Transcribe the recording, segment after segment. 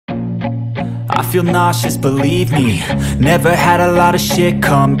I feel nauseous, believe me. Never had a lot of shit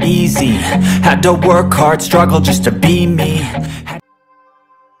come easy. Had to work hard, struggle just to be me.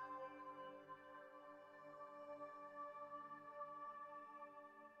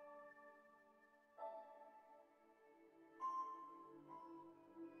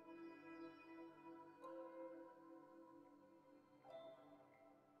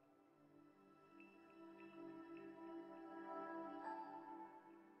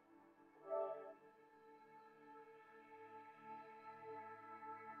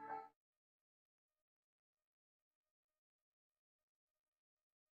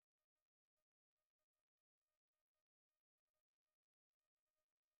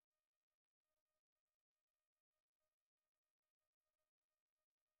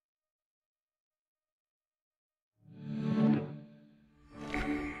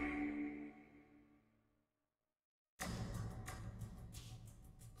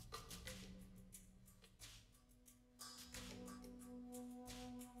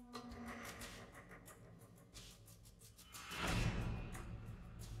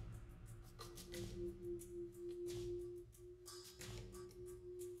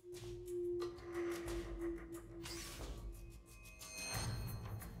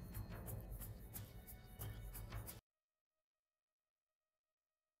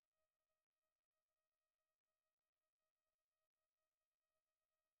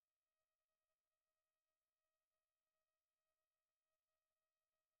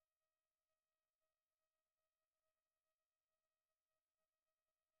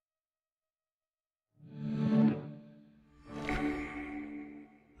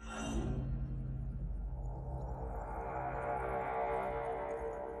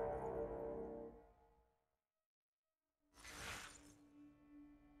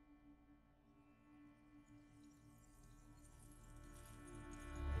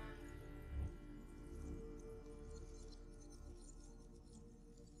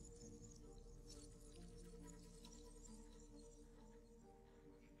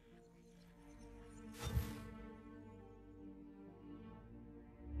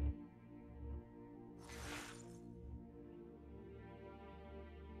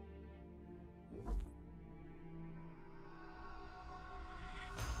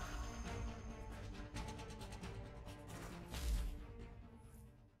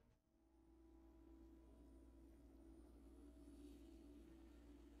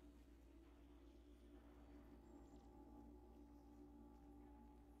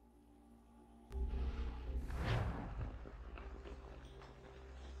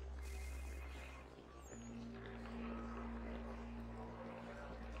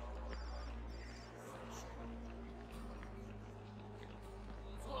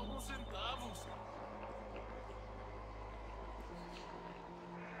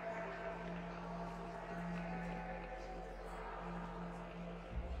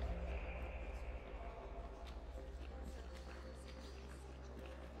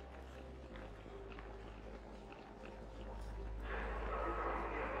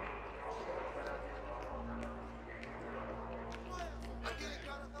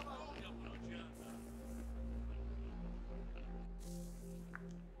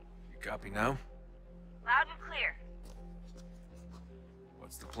 Copy now? Loud and clear.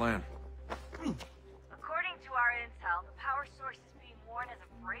 What's the plan? According to our intel, the power source is being worn as a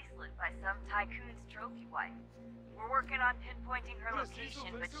bracelet by some tycoon's trophy wife. We're working on pinpointing her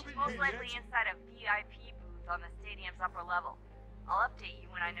location, but she's most likely inside a VIP booth on the stadium's upper level. I'll update you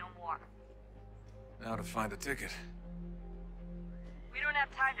when I know more. Now to find a ticket. We don't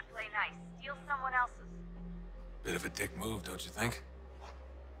have time to play nice. Steal someone else's. Bit of a dick move, don't you think?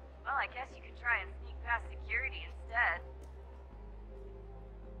 Well, I guess you could try and sneak past security instead.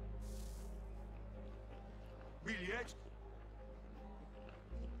 Bilhete?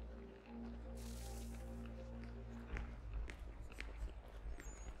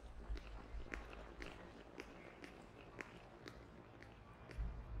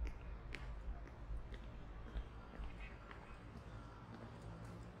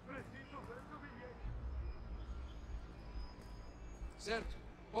 Certo.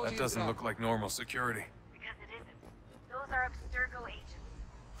 That doesn't look like normal security. Because it isn't. Those are Abstergo agents.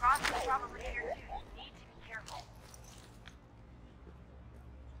 Cross is probably here too. You need to be careful.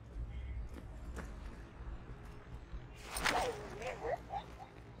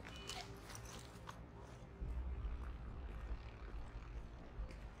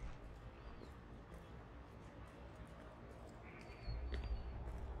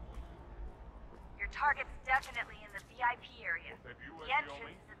 Your target's definitely in the VIP area. The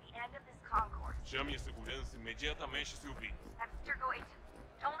entrance is at the end of this concourse. Chame a segurança imediatamente se ouvir. Abstergo agents.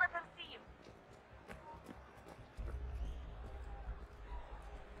 Don't let them see you.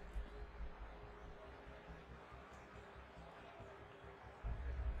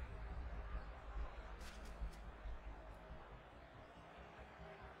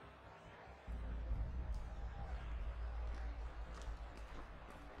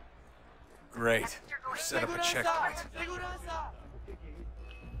 Great. We've set up a checkpoint. Segurança!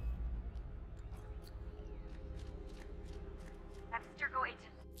 Abstergo agent.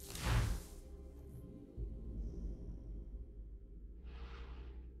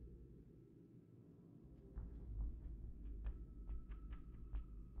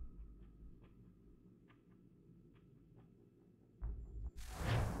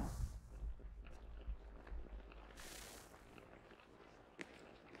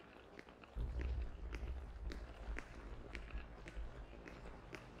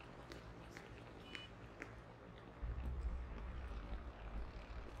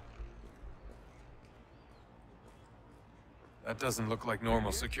 That doesn't look like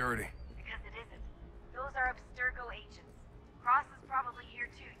normal security. Because it isn't. Those are Abstergo agents. Cross is probably here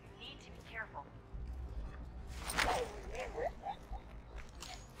too. You need to be careful.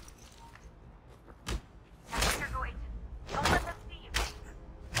 Abstergo agents. Don't let them see you.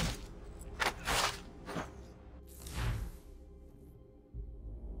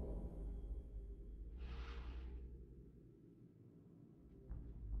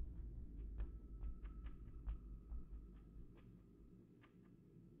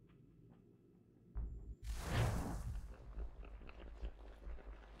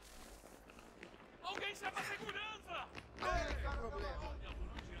 Alguém chama a segurança!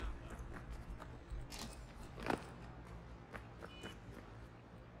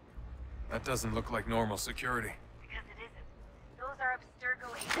 That doesn't look like normal security. Because it isn't. Those are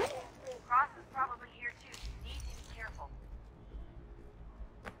Abstergo agents. Cross is probably here too. You need to be careful.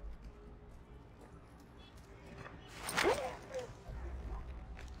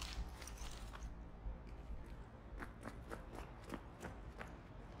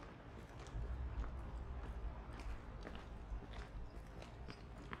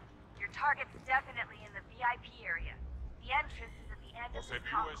 Your target's definitely in the VIP area. The entrance is at the end of Você the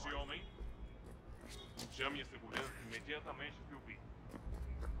viu concourse. esse homem? Chame a segurança imediatamente que o vi.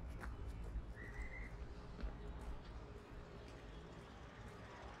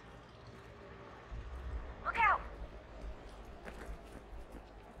 Look out!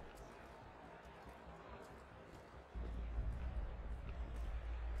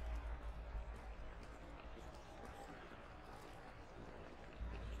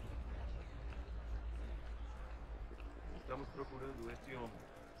 Estamos procurando este homem.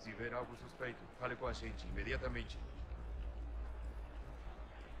 Se ver algo suspeito, fale com a gente imediatamente.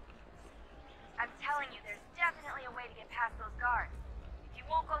 I'm telling you, there's definitely a way to get past those guards. If you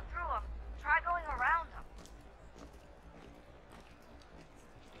won't go through them, try going around them.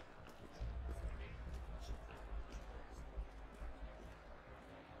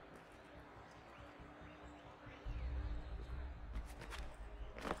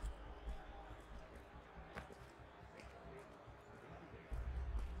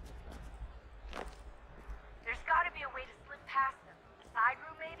 There's gotta be a way to slip past them. A side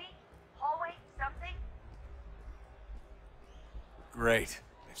room, maybe? Hallway? Something? Great.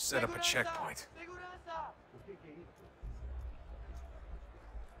 They've set up a checkpoint. Segurança!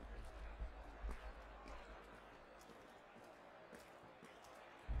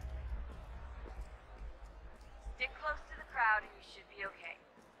 Stick close to the crowd and you should be okay.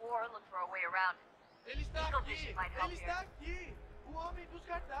 Or look for a way around it. Ele está Eagle aqui! Vision might help Ele here. está aqui! O homem dos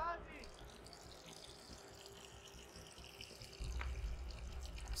cartazes!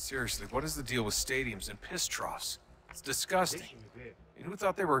 Seriously, what is the deal with stadiums and piss troughs? It's disgusting. Deixe-me ver. And who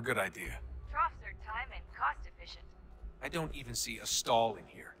thought they were a good idea? Troughs are time and cost efficient. I don't even see a stall in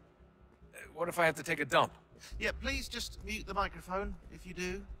here. What if I have to take a dump? Yeah, please just mute the microphone if you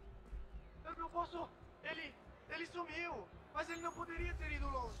do. Eu não posso... Ele sumiu! Mas ele não poderia ter ido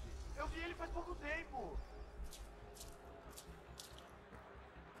longe. Eu vi ele faz pouco tempo.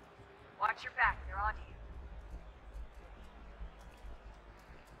 Watch your back, they're on you.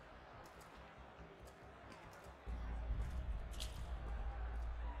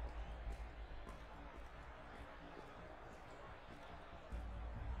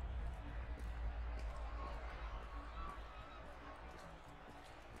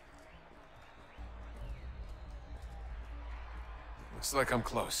 Looks like I'm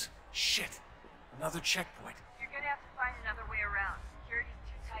close. Shit! Another checkpoint. You're gonna have to find another way around. Security's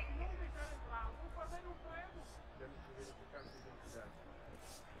too tight here. Temos que verificar sua identidade.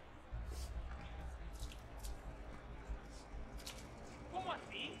 Como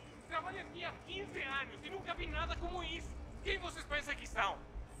assim? Trabalho aqui há 15 anos e nunca vi nada como isso. Quem vocês pensam que são?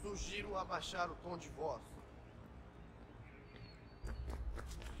 Sugiro abaixar o tom de voz.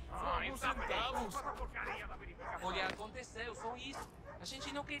 Centavos! Essa porcaria da verificação. Olha, aconteceu, só isso. A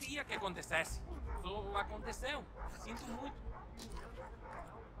gente não queria que acontecesse. Só aconteceu. Sinto muito.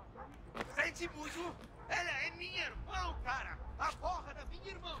 Sente muito? Ela é minha irmã, cara! A porra da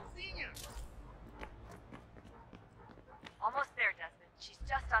minha irmãzinha! Almost there, Desmond. She's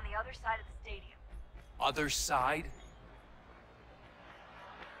just on the other side of the stadium. Other side?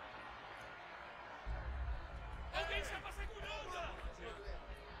 Alguém chama a segurança!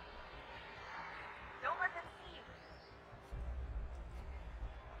 Don't let them see you.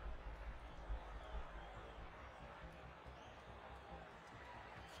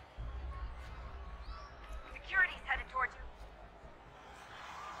 Security's headed towards you.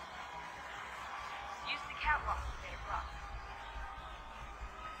 Use the catwalk to get across.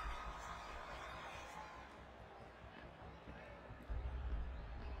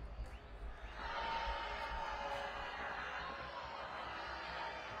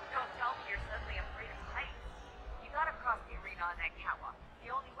 Don't tell me you're suddenly afraid of heights. You gotta cross the arena on that catwalk. It's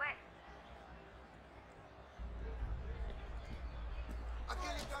the only way.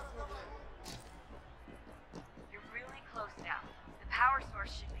 Aquele cara tava lá. You're really close now. The power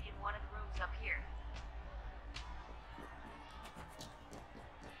source should be in one of the rooms up here.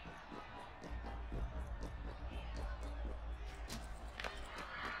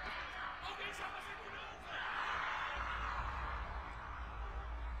 Alguém chama a segurança!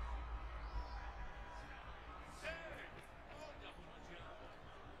 Ei! Olha, não adianta.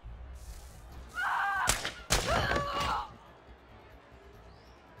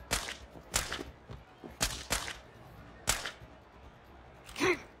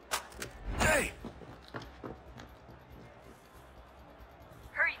 Hey!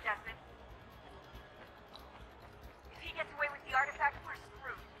 Hurry, Desmond. If he gets away with the artifact, we're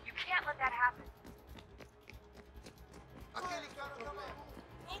screwed. You can't let that happen. Aquele cara tava lá.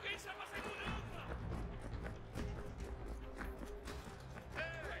 Alguém chama a segurança!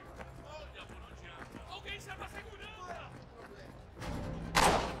 Ei! Olha, não adianta. Alguém chama a segurança!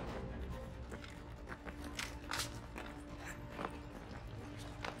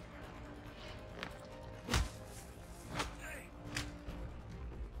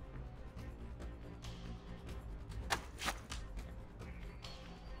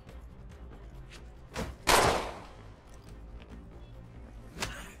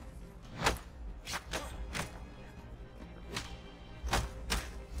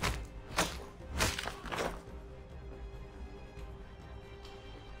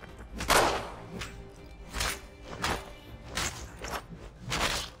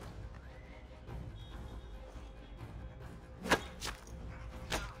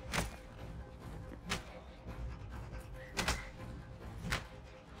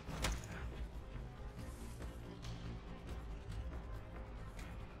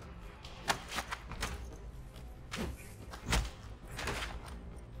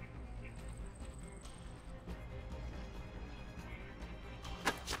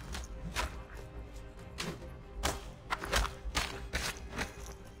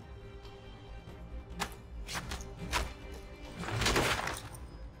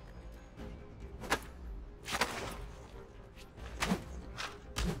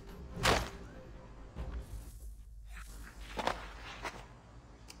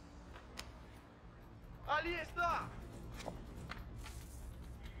 Ali está!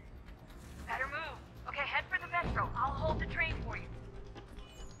 Better move. Okay, head for the metro. I'll hold the train for you.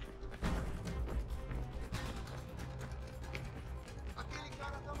 Aquele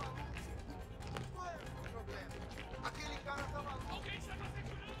cara tá maluco. Qual é o problema? Aquele cara tá maluco. Alguém chama a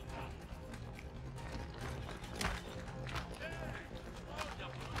segurança! Ei! Olha,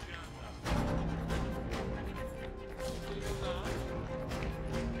 não adianta.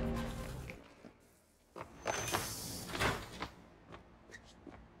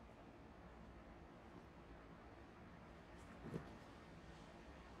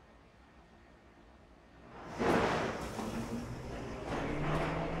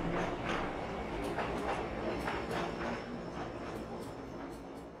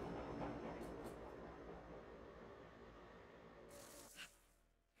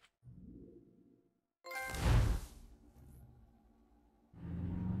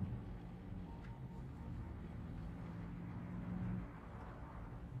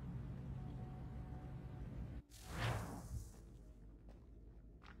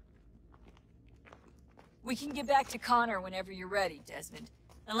 We can get back to Connor whenever you're ready, Desmond.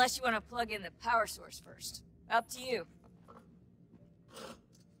 Unless you want to plug in the power source first. Up to you.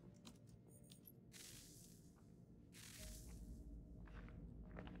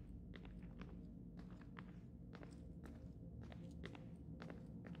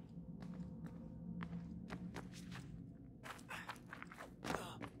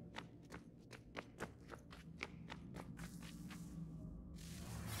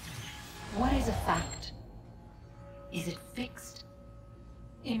 is a fact? Is it fixed?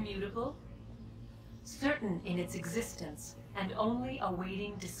 Immutable? Certain in its existence and only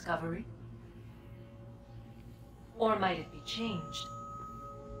awaiting discovery? Or might it be changed?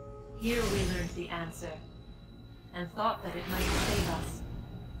 Here we learned the answer, and thought that it might save us.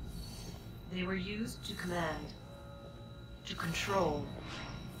 They were used to command, to control,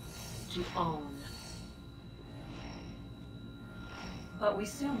 to own. But we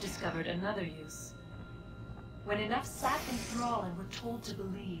soon discovered another use. When enough sat in thrall and were told to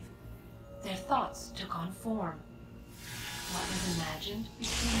believe, their thoughts took on form. What was imagined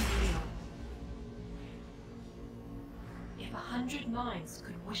became real. If 100 minds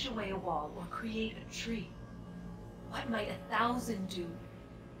could wish away a wall or create a tree, what might 1,000 do?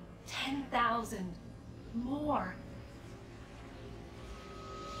 10,000? More?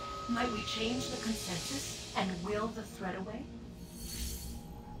 Might we change the consensus and will the threat away?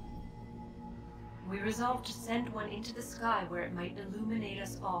 We resolved to send one into the sky where it might illuminate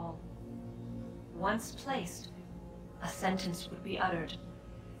us all. Once placed, a sentence would be uttered.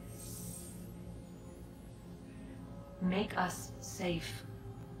 Make us safe.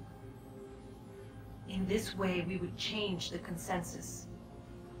 In this way, we would change the consensus.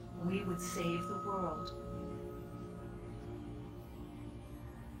 We would save the world.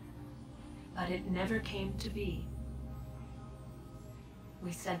 But it never came to be.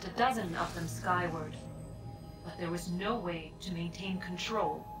 We sent a dozen of them skyward, but there was no way to maintain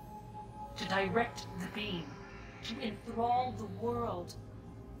control, to direct the beam, to enthrall the world,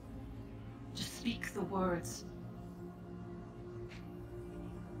 to speak the words.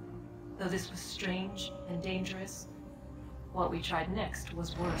 Though this was strange and dangerous, what we tried next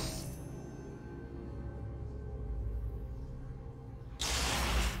was worse.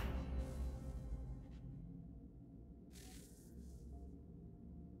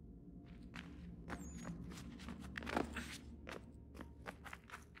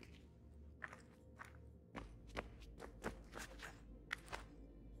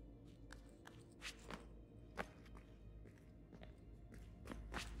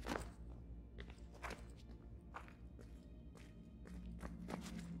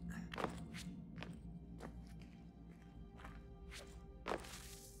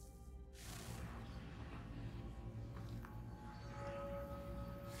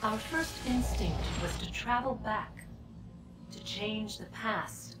 Our first instinct was to travel back, to change the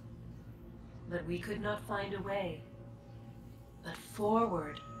past. But we could not find a way. But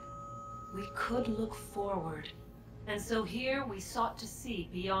forward, we could look forward. And so here we sought to see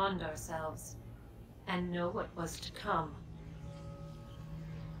beyond ourselves, and know what was to come.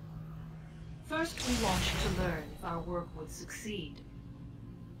 First we wanted to learn if our work would succeed.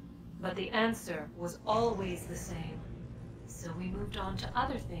 But the answer was always the same. So we moved on to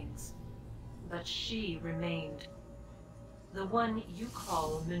other things, but she remained. The one you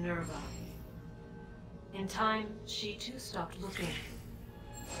call Minerva. In time, she too stopped looking,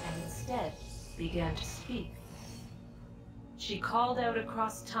 and instead began to speak. She called out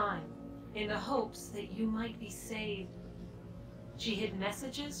across time, in the hopes that you might be saved. She hid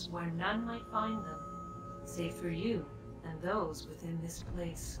messages where none might find them, save for you and those within this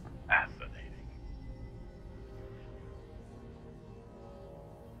place. Fascinating.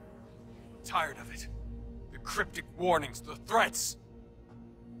 Tired of it. The cryptic warnings, the threats.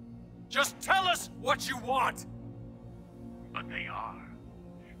 Just tell us what you want! But they are.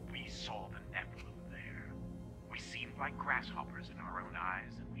 We saw the Nephilim there. We seemed like grasshoppers in our own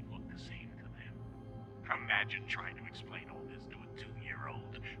eyes, and we looked the same to them. Imagine trying to explain all this to a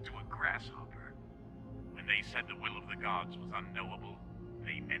 2-year-old, to a grasshopper. When they said the will of the gods was unknowable,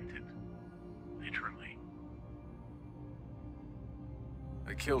 they meant it. Literally.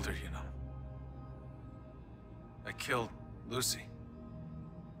 I killed her, you know. I killed Lucy.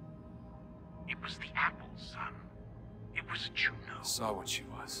 It was the apple, son. It was Juno. I saw what she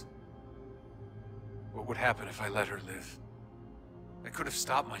was. What would happen if I let her live? I could have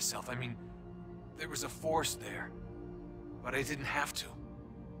stopped myself. I mean, there was a force there. But I didn't have to.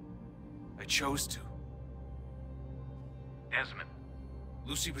 I chose to. Desmond.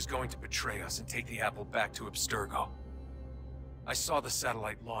 Lucy was going to betray us and take the apple back to Abstergo. I saw the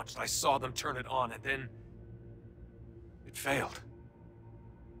satellite launched. I saw them turn it on, and then... it failed.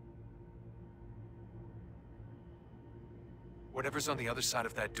 Whatever's on the other side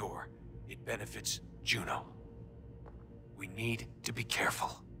of that door, it benefits Juno. We need to be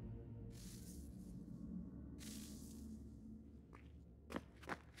careful.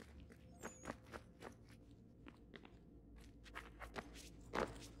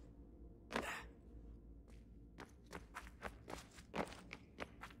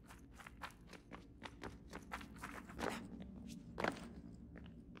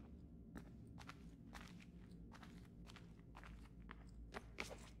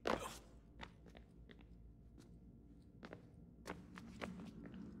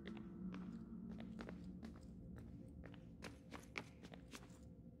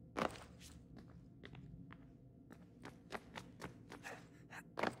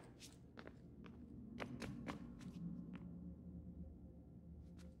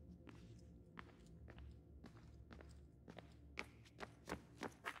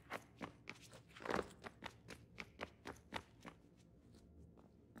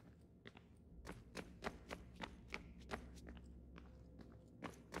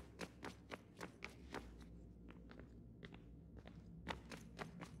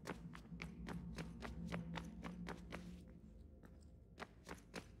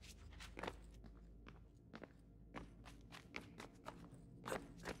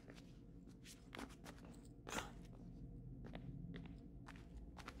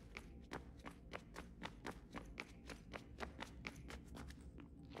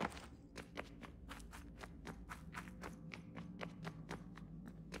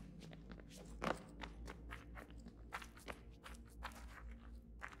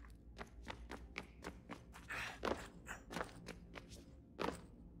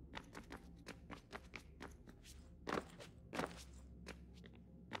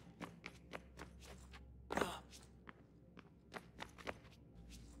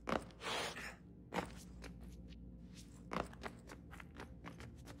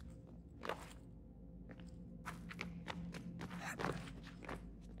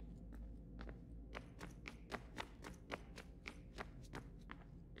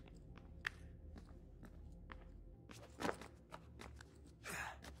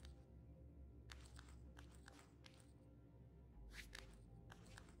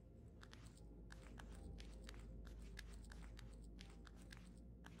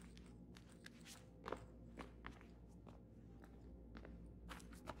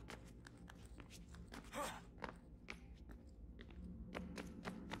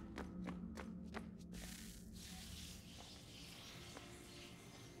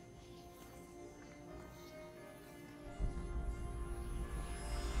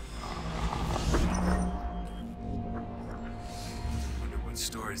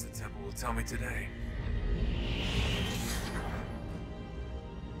 stories the temple will tell me today.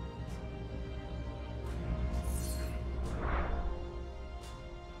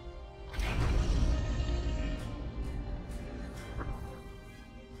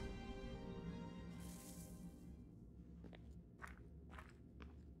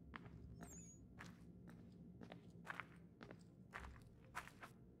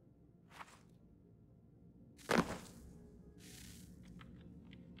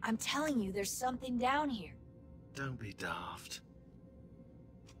 I'm telling you, there's something down here. Don't be daft.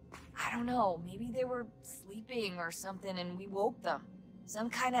 I don't know, maybe they were sleeping or something and we woke them. Some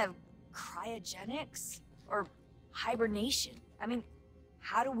kind of cryogenics? Or hibernation? I mean,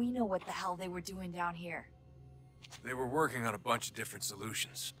 how do we know what the hell they were doing down here? They were working on a bunch of different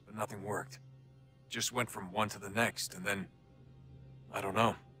solutions, but nothing worked. Just went from one to the next, and then... I don't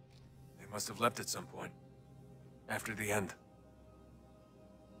know. They must have left at some point. After the end.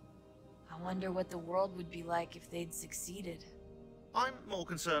 I wonder what the world would be like if they'd succeeded. I'm more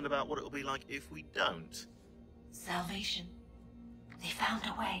concerned about what it'll be like if we don't. Salvation. They found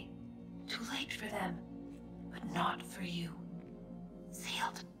a way. Too late for them, but not for you.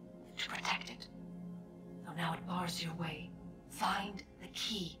 Sealed to protect it. Though now it bars your way. Find the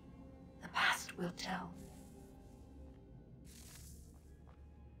key. The past will tell.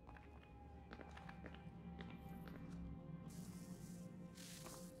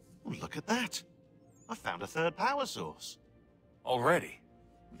 Oh, look at that. I found a third power source. Already?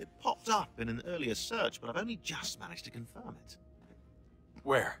 It popped up in an earlier search, but I've only just managed to confirm it.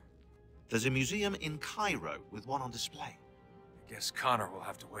 Where? There's a museum in Cairo with one on display. I guess Connor will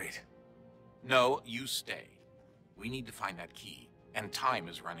have to wait. No, you stay. We need to find that key, and time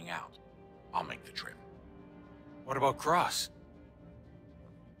is running out. I'll make the trip. What about Cross?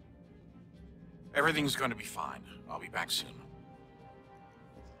 Everything's gonna be fine. I'll be back soon.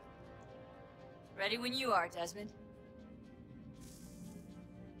 Ready when you are, Desmond.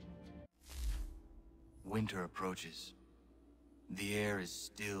 Winter approaches. The air is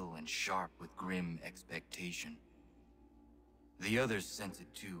still and sharp with grim expectation. The others sense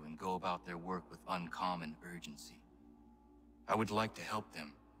it too and go about their work with uncommon urgency. I would like to help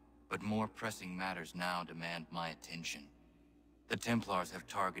them, but more pressing matters now demand my attention. The Templars have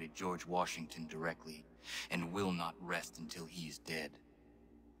targeted George Washington directly, and will not rest until he is dead.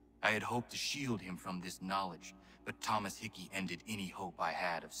 I had hoped to shield him from this knowledge, but Thomas Hickey ended any hope I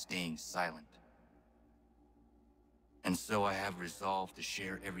had of staying silent. And so I have resolved to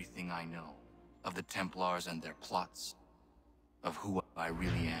share everything I know, of the Templars and their plots, of who I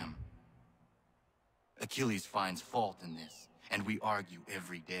really am. Achilles finds fault in this, and we argue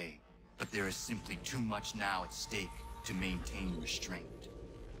every day, but there is simply too much now at stake to maintain restraint.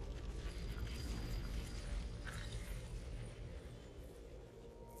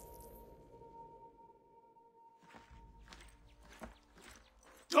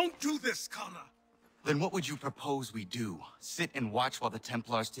 Don't do this, Connor! Then what would you propose we do? Sit and watch while the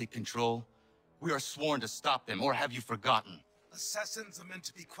Templars take control? We are sworn to stop them, or have you forgotten? Assassins are meant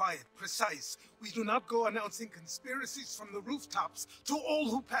to be quiet, precise. We do not go announcing conspiracies from the rooftops to all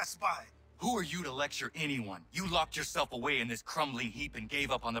who pass by. Who are you to lecture anyone? You locked yourself away in this crumbling heap and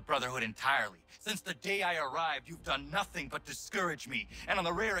gave up on the Brotherhood entirely. Since the day I arrived, you've done nothing but discourage me. And on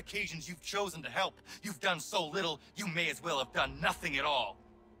the rare occasions you've chosen to help, you've done so little, you may as well have done nothing at all.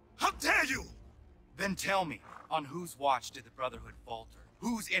 How dare you! Then tell me, on whose watch did the Brotherhood falter?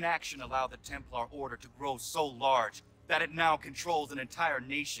 Whose inaction allowed the Templar Order to grow so large that it now controls an entire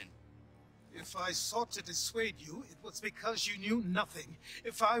nation? If I sought to dissuade you, it was because you knew nothing.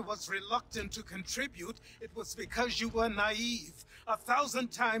 If I was reluctant to contribute, it was because you were naive.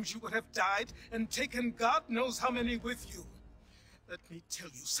 1,000 times you would have died and taken God knows how many with you. Let me tell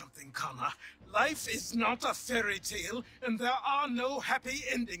you something, Connor. Life is not a fairy tale, and there are no happy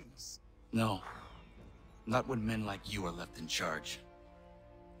endings. No. Not when men like you are left in charge.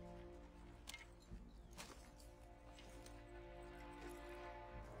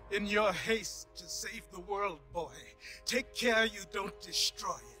 In your haste to save the world, boy, take care you don't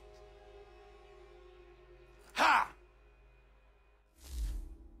destroy it. Ha!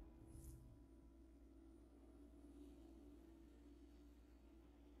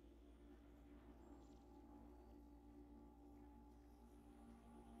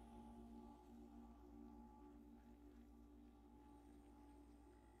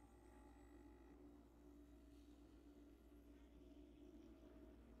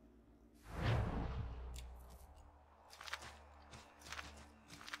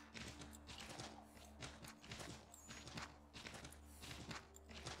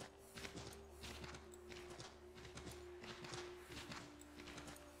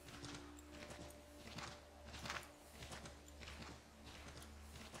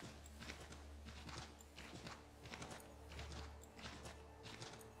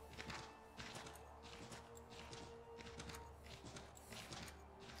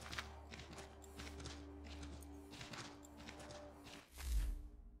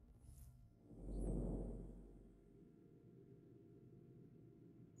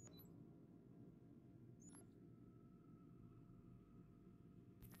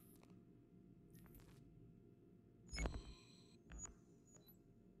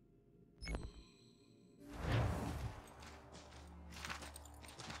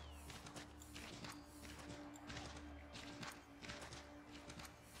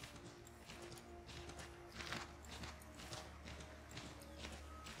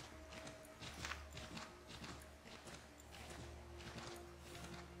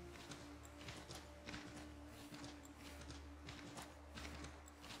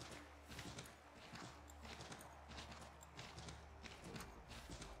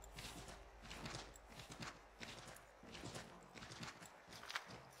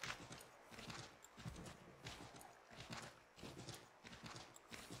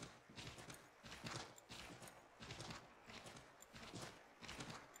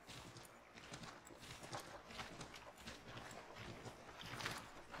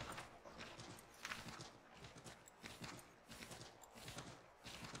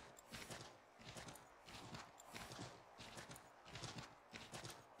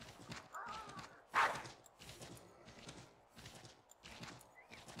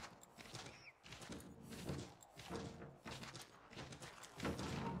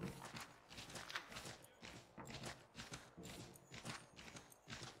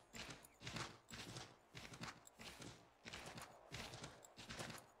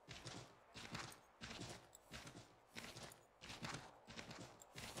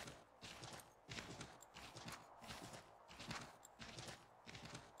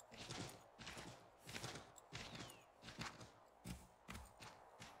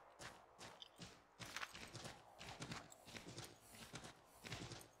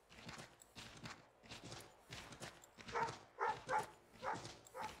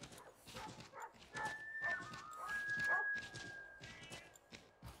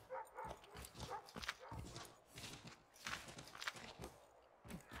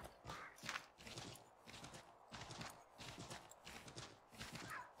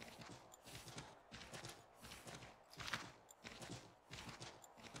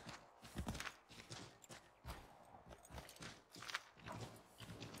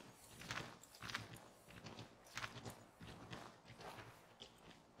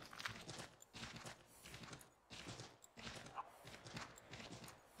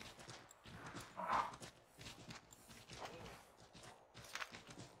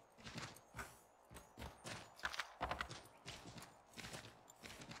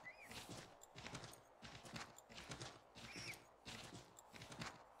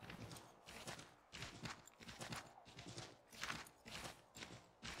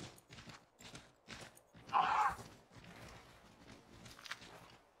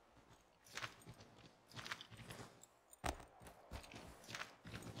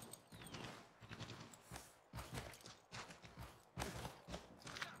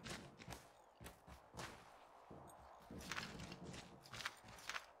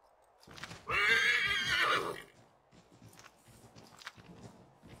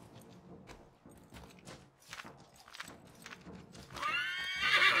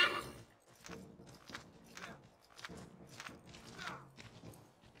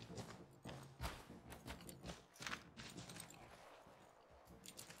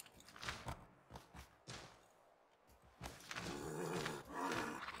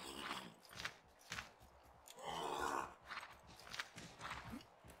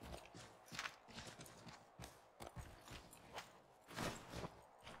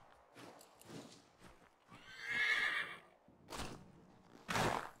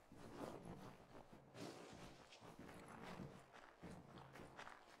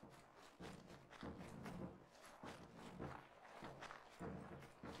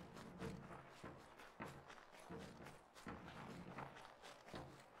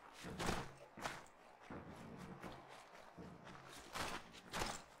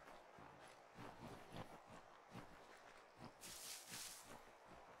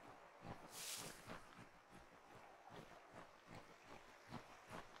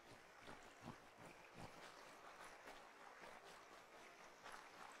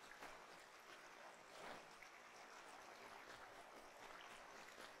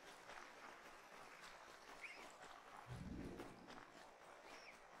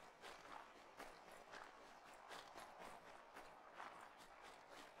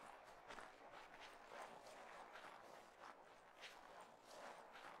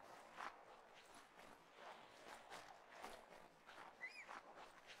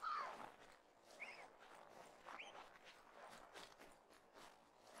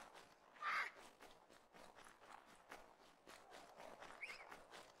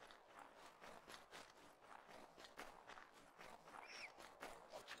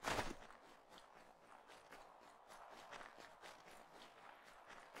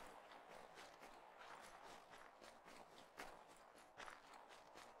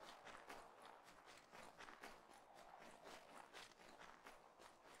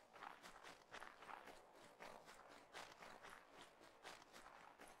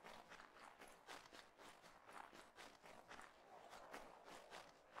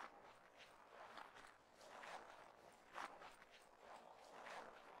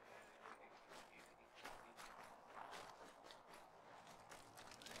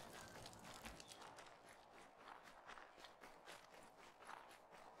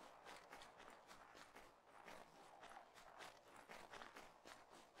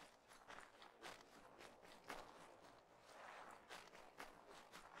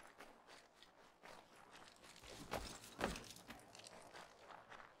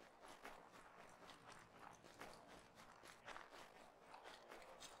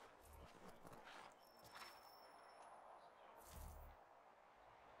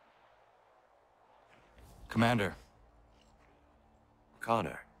 Commander.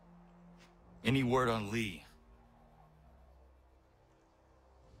 Connor. Any word on Lee?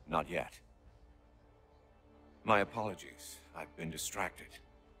 Not yet. My apologies. I've been distracted.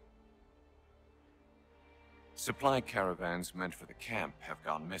 Supply caravans meant for the camp have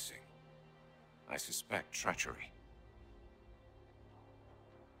gone missing. I suspect treachery.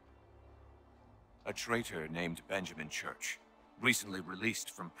 A traitor named Benjamin Church, recently released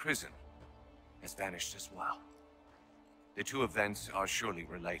from prison, has vanished as well. The two events are surely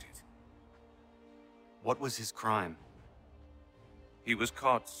related. What was his crime? He was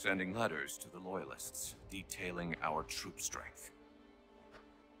caught sending letters to the Loyalists, detailing our troop strength.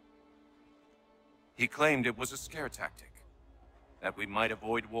 He claimed it was a scare tactic, that we might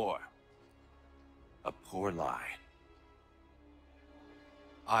avoid war. A poor lie.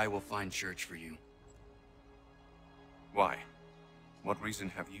 I will find Church for you. Why? What reason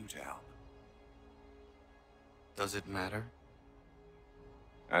have you to help? Does it matter?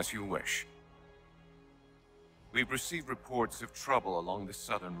 As you wish. We've received reports of trouble along the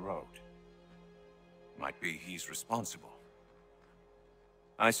southern road. Might be he's responsible.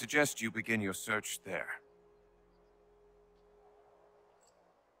 I suggest you begin your search there.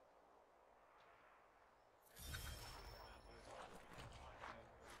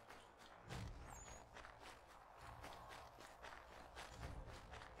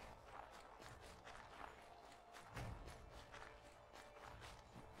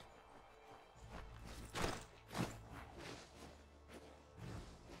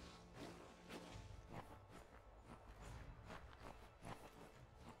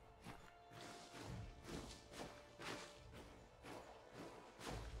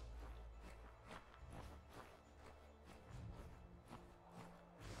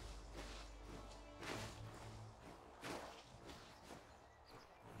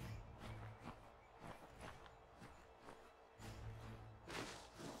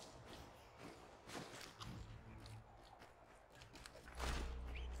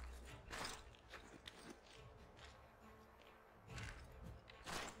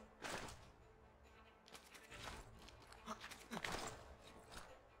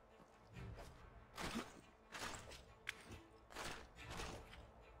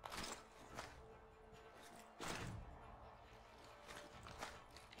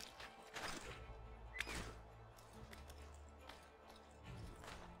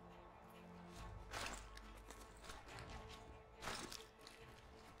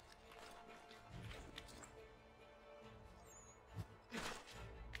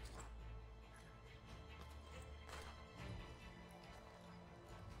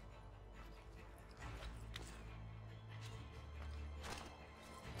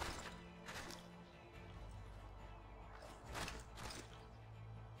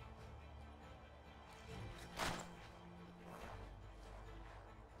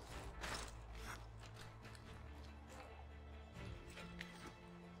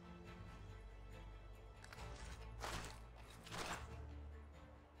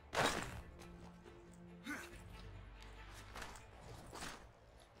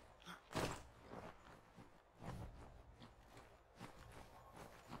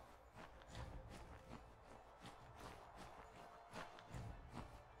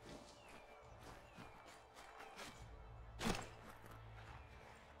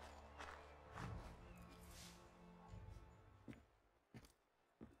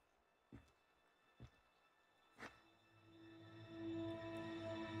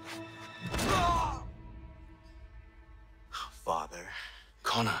 Father.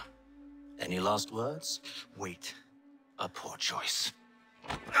 Connor, any last words? Wait. A poor choice.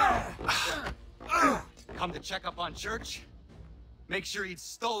 Come to check up on Church? Make sure he'd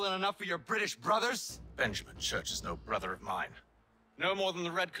stolen enough for your British brothers? Benjamin Church is no brother of mine. No more than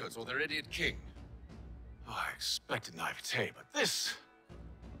the Redcoats or their idiot king. Oh, I expected naivete, but this...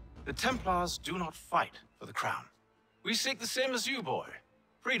 The Templars do not fight for the crown. We seek the same as you, boy.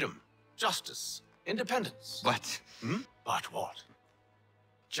 Freedom, justice, independence. But... But what?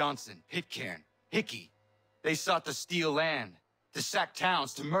 Johnson, Pitcairn, Hickey. They sought to steal land, to sack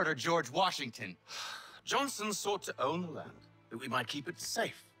towns, to murder George Washington. Johnson sought to own the land, that we might keep it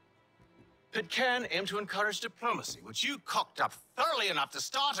safe. Pitcairn aimed to encourage diplomacy, which you cocked up thoroughly enough to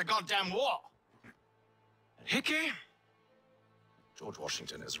start a goddamn war. And Hickey? George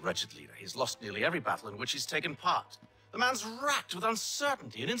Washington is a wretched leader. He's lost nearly every battle in which he's taken part. The man's racked with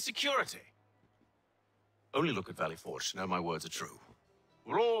uncertainty and insecurity. Only look at Valley Forge to know my words are true.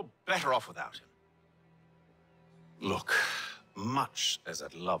 We're all better off without him. Look, much as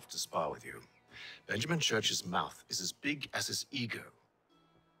I'd love to spar with you, Benjamin Church's mouth is as big as his ego.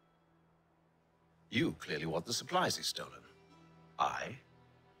 You clearly want the supplies he's stolen. I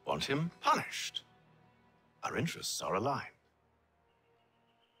want him punished. Our interests are aligned.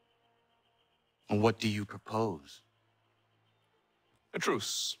 What do you propose? A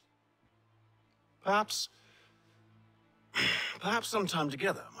truce. Perhaps some time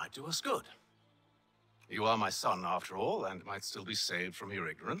together might do us good. You are my son, after all, and might still be saved from your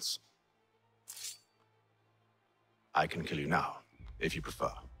ignorance. I can kill you now, if you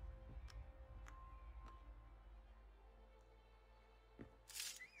prefer.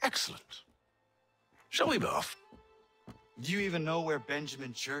 Excellent. Shall we be off? Do you even know where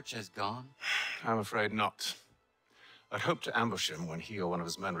Benjamin Church has gone? I'm afraid not. I'd hoped to ambush him when he or one of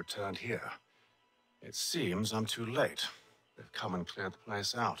his men returned here. It seems I'm too late. They've come and cleared the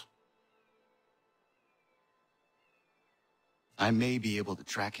place out. I may be able to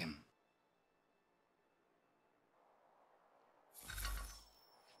track him.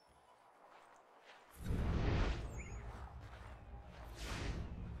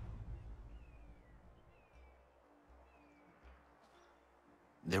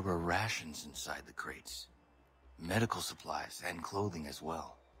 There were rations inside the crates. Medical supplies and clothing as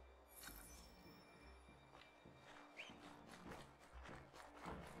well.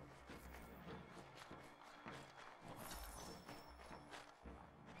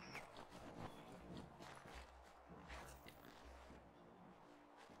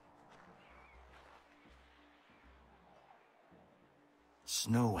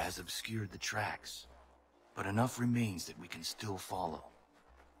 Snow has obscured the tracks, but enough remains that we can still follow.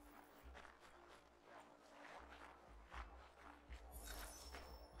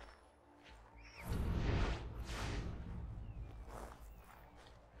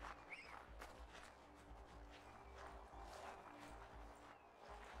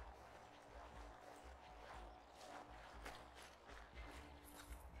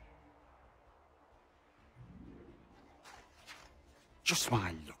 Just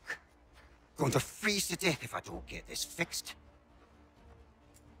my luck. Going to freeze to death if I don't get this fixed.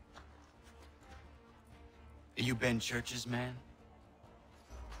 Are you Ben Church's man?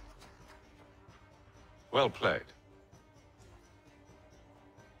 Well played.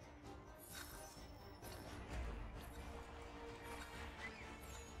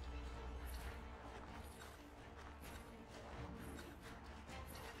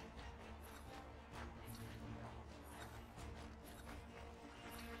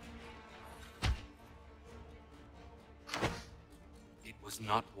 It was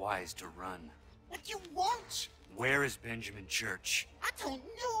not wise to run. What do you want? Where is Benjamin Church? I don't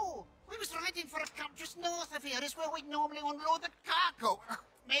know. We was riding for a camp just north of here. Is where we'd normally unload the cargo.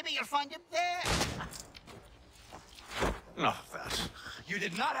 Maybe you'll find him there. Enough of that. You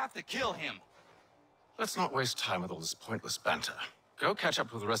did not have to kill him. Let's not waste time with all this pointless banter. Go catch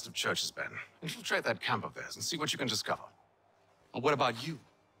up with the rest of Church's men. Infiltrate that camp of theirs and see what you can discover. And what about you?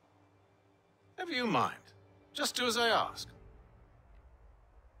 Never you mind. Just do as I ask.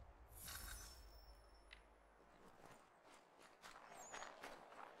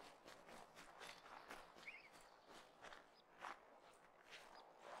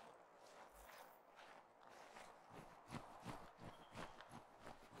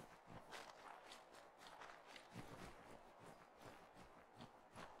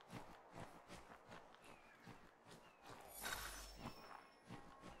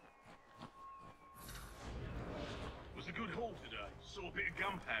 Saw a bit of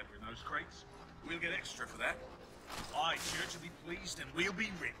gunpowder in those crates. We'll get extra for that. Aye, Church will be pleased and we'll be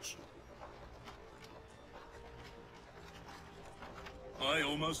rich. I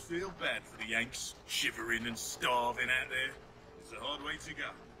almost feel bad for the Yanks, shivering and starving out there. It's a hard way to go.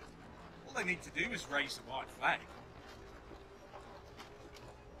 All they need to do is raise the white flag.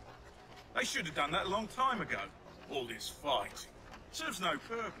 They should have done that a long time ago. All this fighting serves no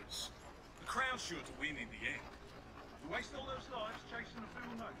purpose. The Crown's sure to win in the end. To waste all those lives chasing a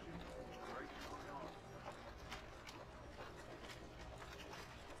fool notion. Great.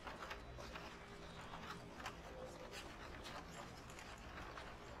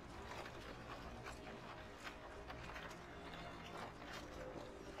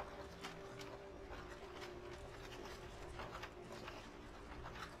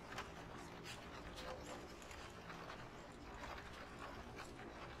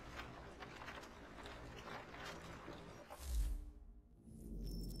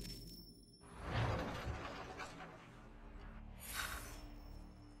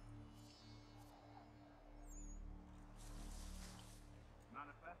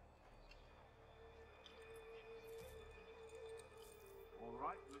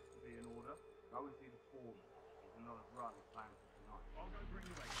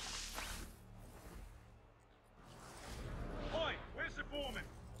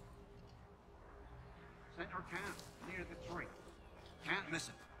 our camp, near the tree. Can't miss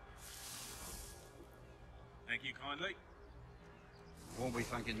it. Thank you kindly. Won't be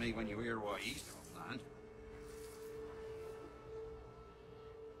thanking me when you hear why Easter will land.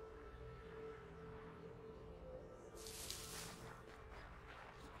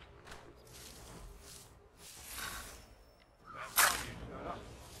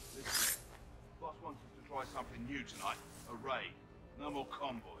 Boss wants us to try something new tonight. A raid. No more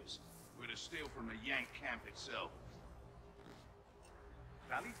convoys. We're to steal from the Yank camp itself.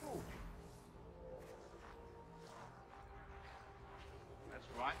 Valley Forge? That's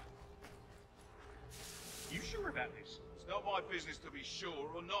right. You sure about this? It's not my business to be sure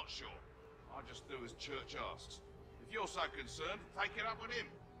or not sure. I just do as Church asks. If you're so concerned, take it up with him.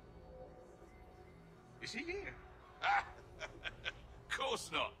 Is he here? Of course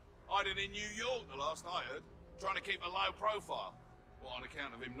not. Hiding in New York the last I heard. Trying to keep a low profile. Well, on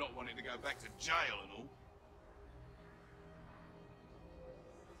account of him not wanting to go back to jail and all.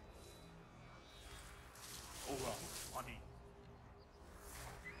 All right, I need...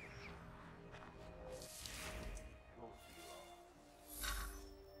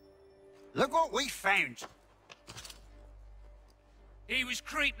 Look what we found! He was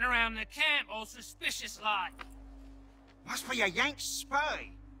creeping around the camp all suspicious-like. Must be a Yank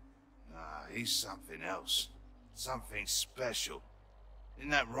spy. Ah, he's something else. Something special. Isn't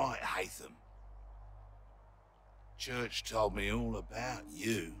that right, Hatham? Church told me all about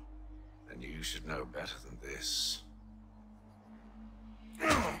you. And you should know better than this.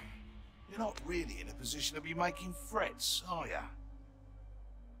 You're not really in a position to be making threats, are you?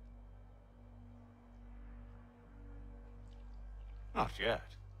 Not yet.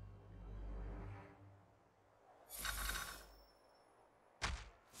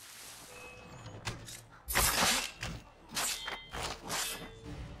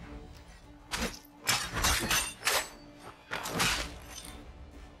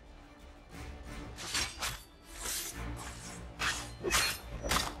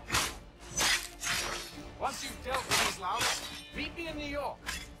 Once you've dealt with these louts, meet me in New York.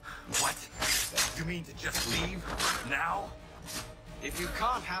 What? You mean to just leave? Now? If you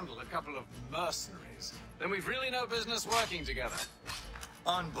can't handle a couple of mercenaries, then we've really no business working together.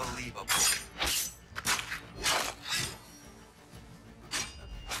 Unbelievable.